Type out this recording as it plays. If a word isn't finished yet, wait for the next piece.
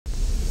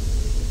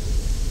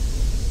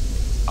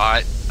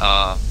Alright,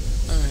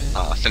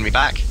 Alright. send me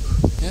back.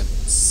 Yep,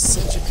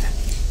 send you back.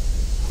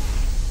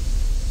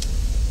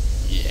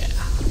 Yeah.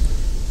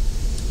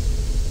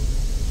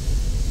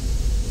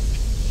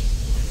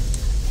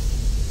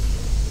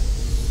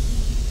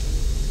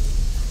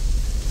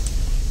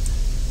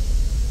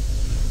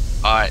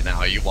 Alright, now,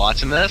 are you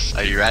watching this?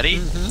 Are you ready?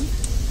 Mm-hmm.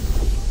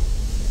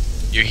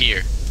 You're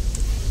here.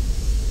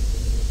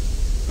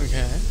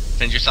 Okay.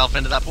 Send yourself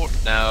into that port.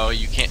 No,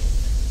 you can't.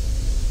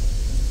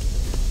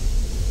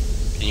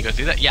 Can you go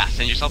through that? Yeah,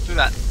 send yourself through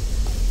that.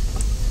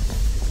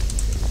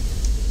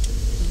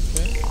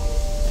 Okay.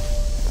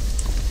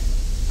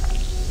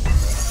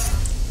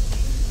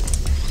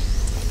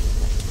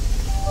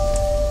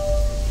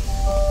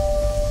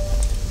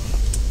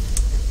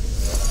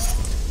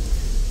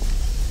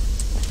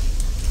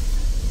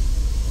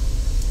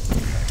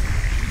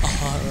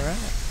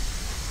 Alright.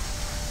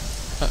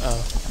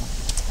 Uh-oh.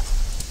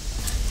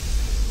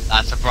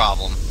 That's a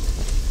problem.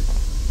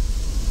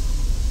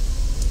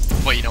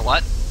 But you know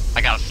what?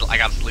 I got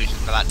a solution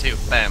for that too.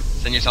 Bam.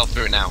 Send yourself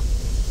through it now.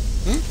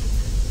 Hmm?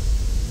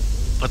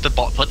 Put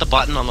the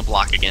button on the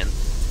block again.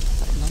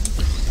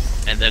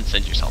 And then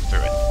send yourself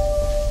through it.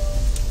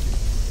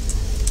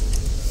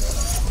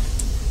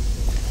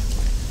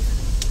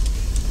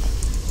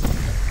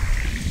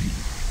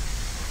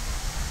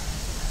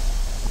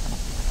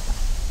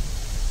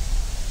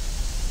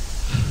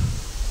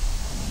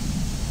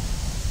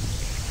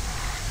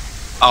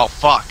 Oh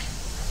fuck.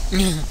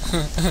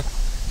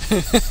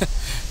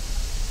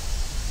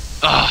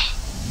 Ugh.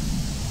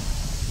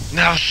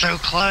 That was so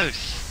close.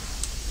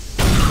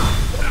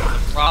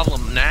 The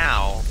problem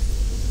now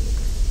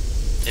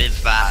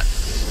is that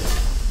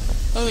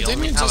Oh, we didn't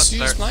only you have just a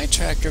use my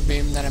tractor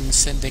beam that I'm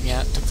sending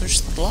out to push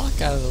the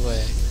block out of the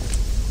way?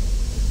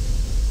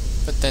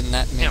 But then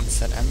that means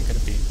that I'm gonna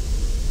be...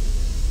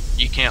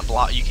 you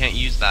can't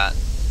use that.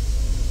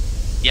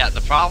 Yeah,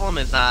 the problem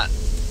is that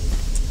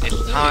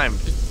it's timed.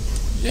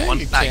 Yeah,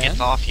 Once you that can. gets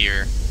off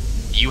here,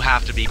 you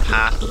have to be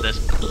past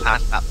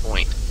that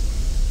point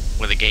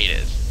where the gate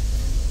is.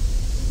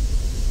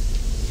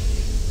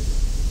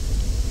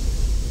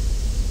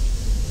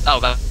 Oh,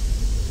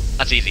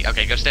 that's easy.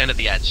 Okay, go stand at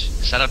the edge.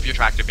 Set up your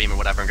tractor beam or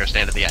whatever and go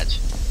stand at the edge.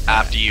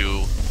 After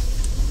you...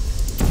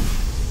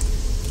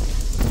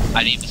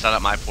 I need to set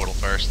up my portal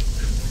first.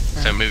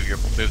 So move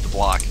the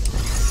block.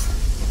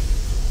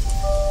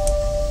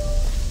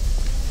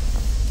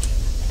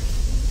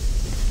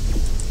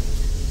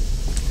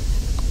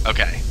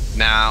 Okay,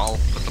 now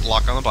put the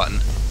block on the button.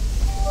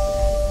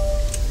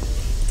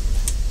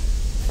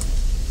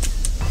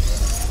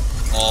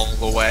 All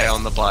the way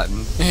on the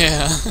button.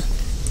 Yeah.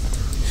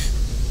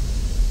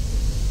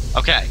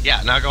 Okay,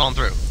 yeah, now go on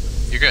through.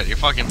 You're good, you're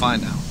fucking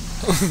fine now.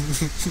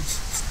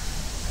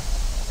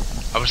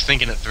 I was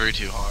thinking it through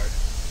too hard.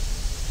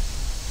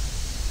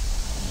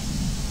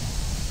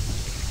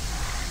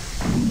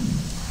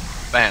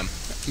 Bam.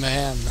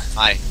 Man.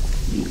 Hi.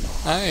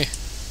 Hi.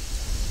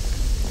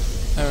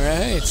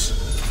 Alright.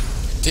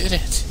 Did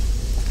it.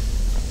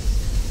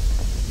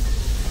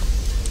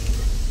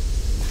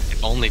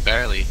 If only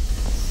barely.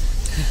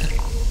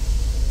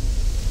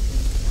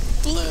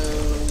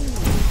 Blue.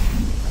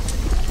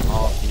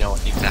 Oh, you know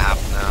what needs to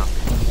happen now.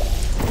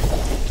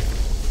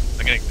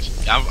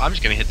 I'm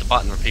just gonna hit the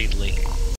button repeatedly.